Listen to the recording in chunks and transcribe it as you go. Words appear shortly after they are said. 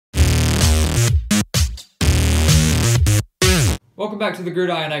Welcome back to the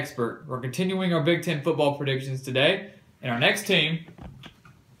Gridiron Expert. We're continuing our Big Ten football predictions today, and our next team,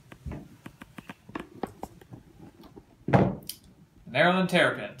 Maryland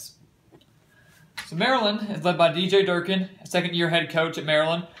Terrapins. So Maryland is led by DJ Durkin, a second-year head coach at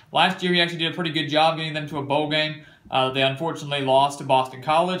Maryland. Last year, he actually did a pretty good job getting them to a bowl game. They unfortunately lost to Boston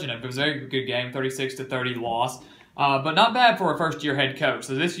College, and it was a very good game, 36-30 loss. But not bad for a first-year head coach.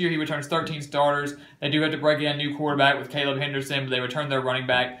 So this year he returns 13 starters. They do have to break in a new quarterback with Caleb Henderson, but they return their running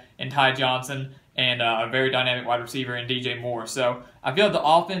back in Ty Johnson and a very dynamic wide receiver in DJ Moore. So I feel like the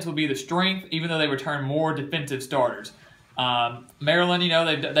offense will be the strength, even though they return more defensive starters. Maryland,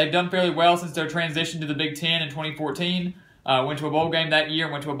 they've done fairly well since their transition to the Big Ten in 2014. Went to a bowl game that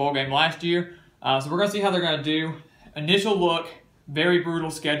year, went to a bowl game last year. So we're going to see how they're going to do. Initial look, very brutal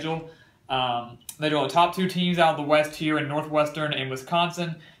schedule. They draw the top two teams out of the West here in Northwestern and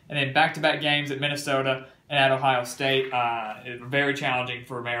Wisconsin, and then back-to-back games at Minnesota and at Ohio State. It's very challenging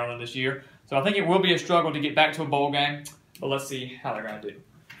for Maryland this year. So I think it will be a struggle to get back to a bowl game, but let's see how they're going to do.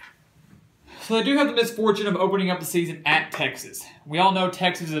 So they do have the misfortune of opening up the season at Texas. We all know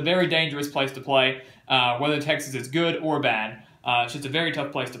Texas is a very dangerous place to play, whether Texas is good or bad. It's just a very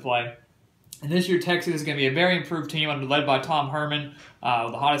tough place to play. And this year, Texas is going to be a very improved team led by Tom Herman,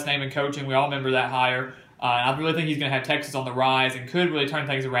 the hottest name in coaching. We all remember that hire. And I really think he's going to have Texas on the rise and could really turn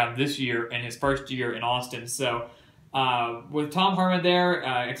things around this year in his first year in Austin. So with Tom Herman there,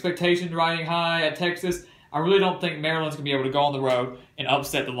 expectations riding high at Texas, I really don't think Maryland's going to be able to go on the road and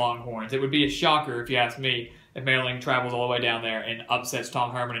upset the Longhorns. It would be a shocker, if you ask me, if Maryland travels all the way down there and upsets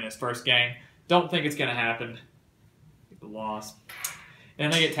Tom Herman in his first game. Don't think it's going to happen. The loss.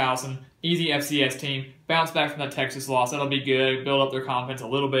 And they get Towson, easy FCS team, bounce back from that Texas loss. That'll be good, build up their confidence a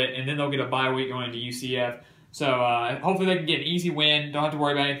little bit, and then they'll get a bye week going into UCF. So hopefully they can get an easy win, don't have to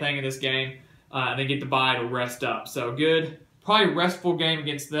worry about anything in this game, and they get the bye to rest up. So good, probably restful game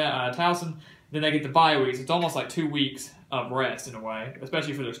against Towson. Then they get the bye week, so it's almost like 2 weeks of rest in a way,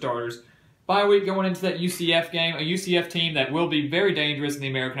 especially for their starters. Bye week going into that UCF game, a UCF team that will be very dangerous in the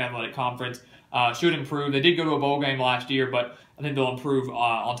American Athletic Conference. Should improve. They did go to a bowl game last year, but I think they'll improve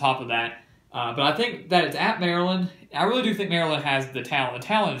on top of that. But I think that it's at Maryland. I really do think Maryland has the talent. The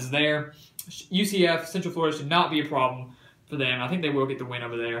talent is there. UCF, Central Florida, should not be a problem for them. I think they will get the win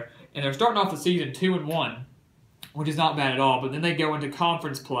over there. And they're starting off the season 2-1, which is not bad at all. But then they go into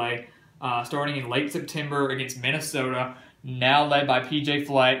conference play starting in late September against Minnesota, now led by P.J.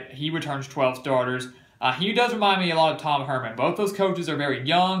 Fleck. He returns 12 starters. He does remind me a lot of Tom Herman. Both those coaches are very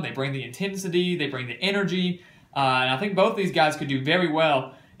young. They bring the intensity. They bring the energy. And I think both these guys could do very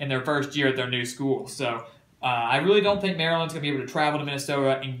well in their first year at their new school. So I really don't think Maryland's going to be able to travel to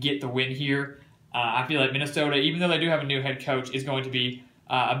Minnesota and get the win here. I feel like Minnesota, even though they do have a new head coach, is going to be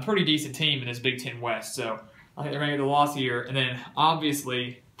a pretty decent team in this Big Ten West. So I think they're going to get the loss here. And then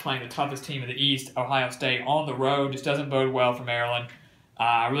obviously playing the toughest team in the East, Ohio State, on the road, just doesn't bode well for Maryland.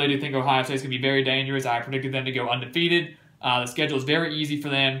 I really do think Ohio State is going to be very dangerous. I predicted them to go undefeated. The schedule is very easy for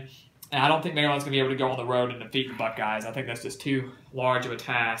them. And I don't think Maryland's going to be able to go on the road and defeat the Buckeyes. I think that's just too large of a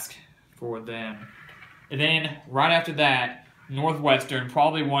task for them. And then right after that, Northwestern,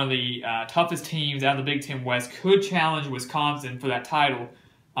 probably one of the toughest teams out of the Big Ten West, could challenge Wisconsin for that title.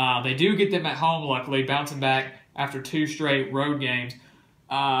 They do get them at home, luckily, bouncing back after 2 straight road games.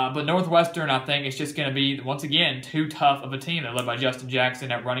 But Northwestern, I think, is just going to be, once again, too tough of a team. They're led by Justin Jackson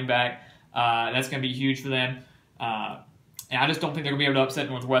at running back. That's going to be huge for them. And I just don't think they're going to be able to upset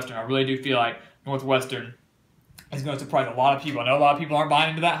Northwestern. I really do feel like Northwestern is going to surprise a lot of people. I know a lot of people aren't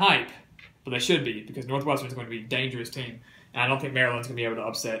buying into that hype, but they should be, because Northwestern is going to be a dangerous team. And I don't think Maryland's going to be able to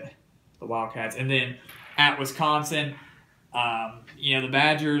upset the Wildcats. And then at Wisconsin, the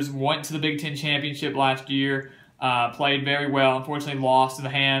Badgers went to the Big Ten Championship last year. Played very well. Unfortunately, lost in the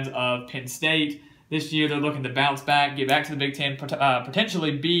hands of Penn State. This year, they're looking to bounce back, get back to the Big Ten,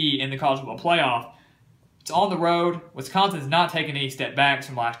 potentially be in the college football playoff. It's on the road. Wisconsin's not taking any step backs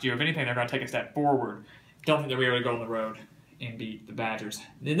from last year. If anything, they're going to take a step forward. Don't think they'll be able to go on the road and beat the Badgers.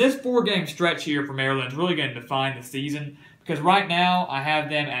 In this 4-game stretch here for Maryland is really going to define the season, because right now I have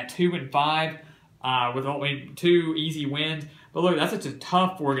them at 2-5 with only 2 easy wins. But look, that's such a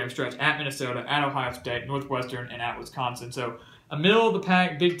tough 4-game stretch at Minnesota, at Ohio State, Northwestern, and at Wisconsin. So a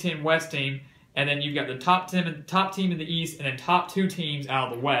middle-of-the-pack Big Ten West team, and then you've got the top team in the East, and then top 2 teams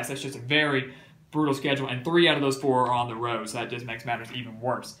out of the West. That's just a very brutal schedule, and 3 out of those 4 are on the road, so that just makes matters even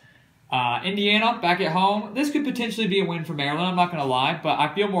worse. Indiana, back at home. This could potentially be a win for Maryland, I'm not going to lie, but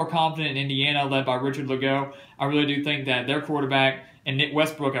I feel more confident in Indiana, led by Richard Legault. I really do think that their quarterback and Nick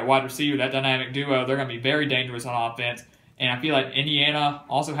Westbrook at wide receiver, that dynamic duo, they're going to be very dangerous on offense. And I feel like Indiana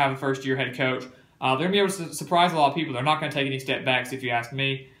also have a first-year head coach. they're going to be able to surprise a lot of people. They're not going to take any step backs, if you ask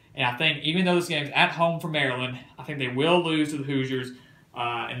me. And I think even though this game's at home for Maryland, I think they will lose to the Hoosiers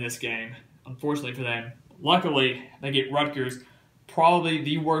in this game, unfortunately for them. Luckily, they get Rutgers, probably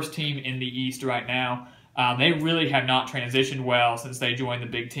the worst team in the East right now. They really have not transitioned well since they joined the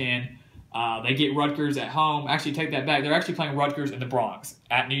Big Ten. They get Rutgers at home. Actually, take that back. They're actually playing Rutgers in the Bronx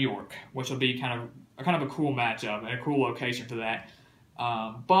at New York, which will be kind of a cool matchup and a cool location for that.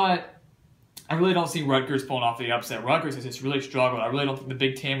 But I really don't see Rutgers pulling off the upset. Rutgers has just really struggled. I really don't think the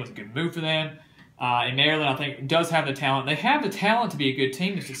Big Ten was a good move for them. And Maryland, I think, does have the talent. They have the talent to be a good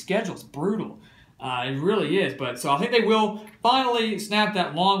team. Just the schedule's brutal. It really is. But so I think they will finally snap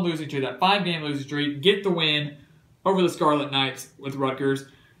that long losing streak, that 5-game losing streak, get the win over the Scarlet Knights with Rutgers,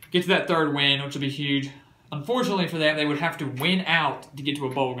 get to that third win, which will be huge. Unfortunately for them, they would have to win out to get to a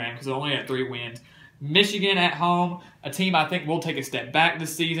bowl game because they're only at 3 wins. Michigan at home, a team I think will take a step back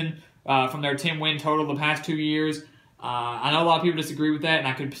this season from their 10-win total the past 2 years. I know a lot of people disagree with that, and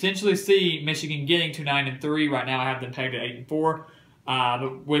I could potentially see Michigan getting to 9-3. Right now, I have them pegged at 8-4.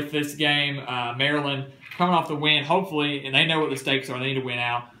 But with this game, Maryland coming off the win, hopefully, and they know what the stakes are. They need to win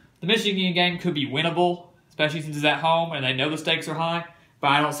out. The Michigan game could be winnable, especially since it's at home, and they know the stakes are high. But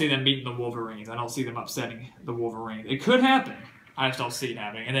I don't see them beating the Wolverines. I don't see them upsetting the Wolverines. It could happen. I just don't see it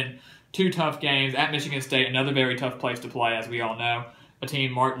happening. And then 2 tough games at Michigan State, another very tough place to play, as we all know. A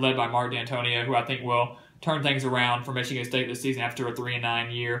team led by Mark D'Antonio, who I think will turn things around for Michigan State this season after a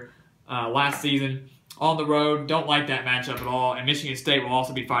 3-9 year. Last season, on the road, don't like that matchup at all. And Michigan State will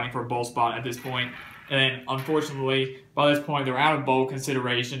also be fighting for a bowl spot at this point. And then, unfortunately, by this point, they're out of bowl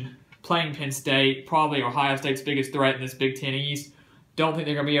consideration. Playing Penn State, probably Ohio State's biggest threat in this Big Ten East. Don't think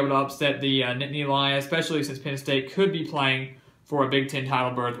they're going to be able to upset the Nittany Lions, especially since Penn State could be playing for a Big Ten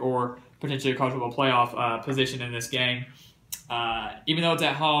title berth or potentially a college football playoff position in this game. Even though it's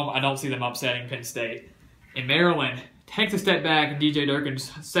at home, I don't see them upsetting Penn State. And Maryland takes a step back in DJ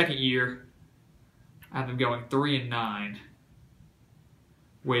Durkin's second year. I have them going 3-9,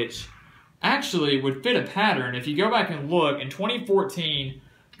 which actually would fit a pattern. If you go back and look, in 2014,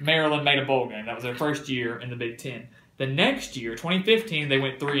 Maryland made a bowl game. That was their first year in the Big Ten. The next year, 2015, they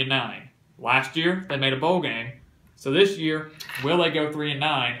went 3-9. Last year, they made a bowl game. So this year, will they go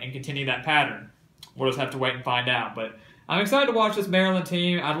 3-9 and continue that pattern? We'll just have to wait and find out. But I'm excited to watch this Maryland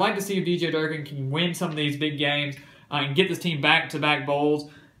team. I'd like to see if DJ Durkin can win some of these big games and get this team back-to-back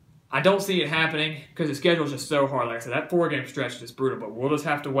bowls. I don't see it happening because the schedule is just so hard. Like I said, that 4-game stretch is just brutal. But we'll just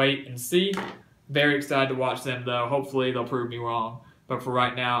have to wait and see. Very excited to watch them, though. Hopefully, they'll prove me wrong. But for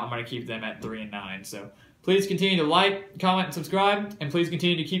right now, I'm going to keep them at 3-9. So please continue to like, comment, and subscribe. And please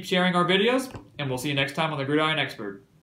continue to keep sharing our videos. And we'll see you next time on The Gridiron Expert.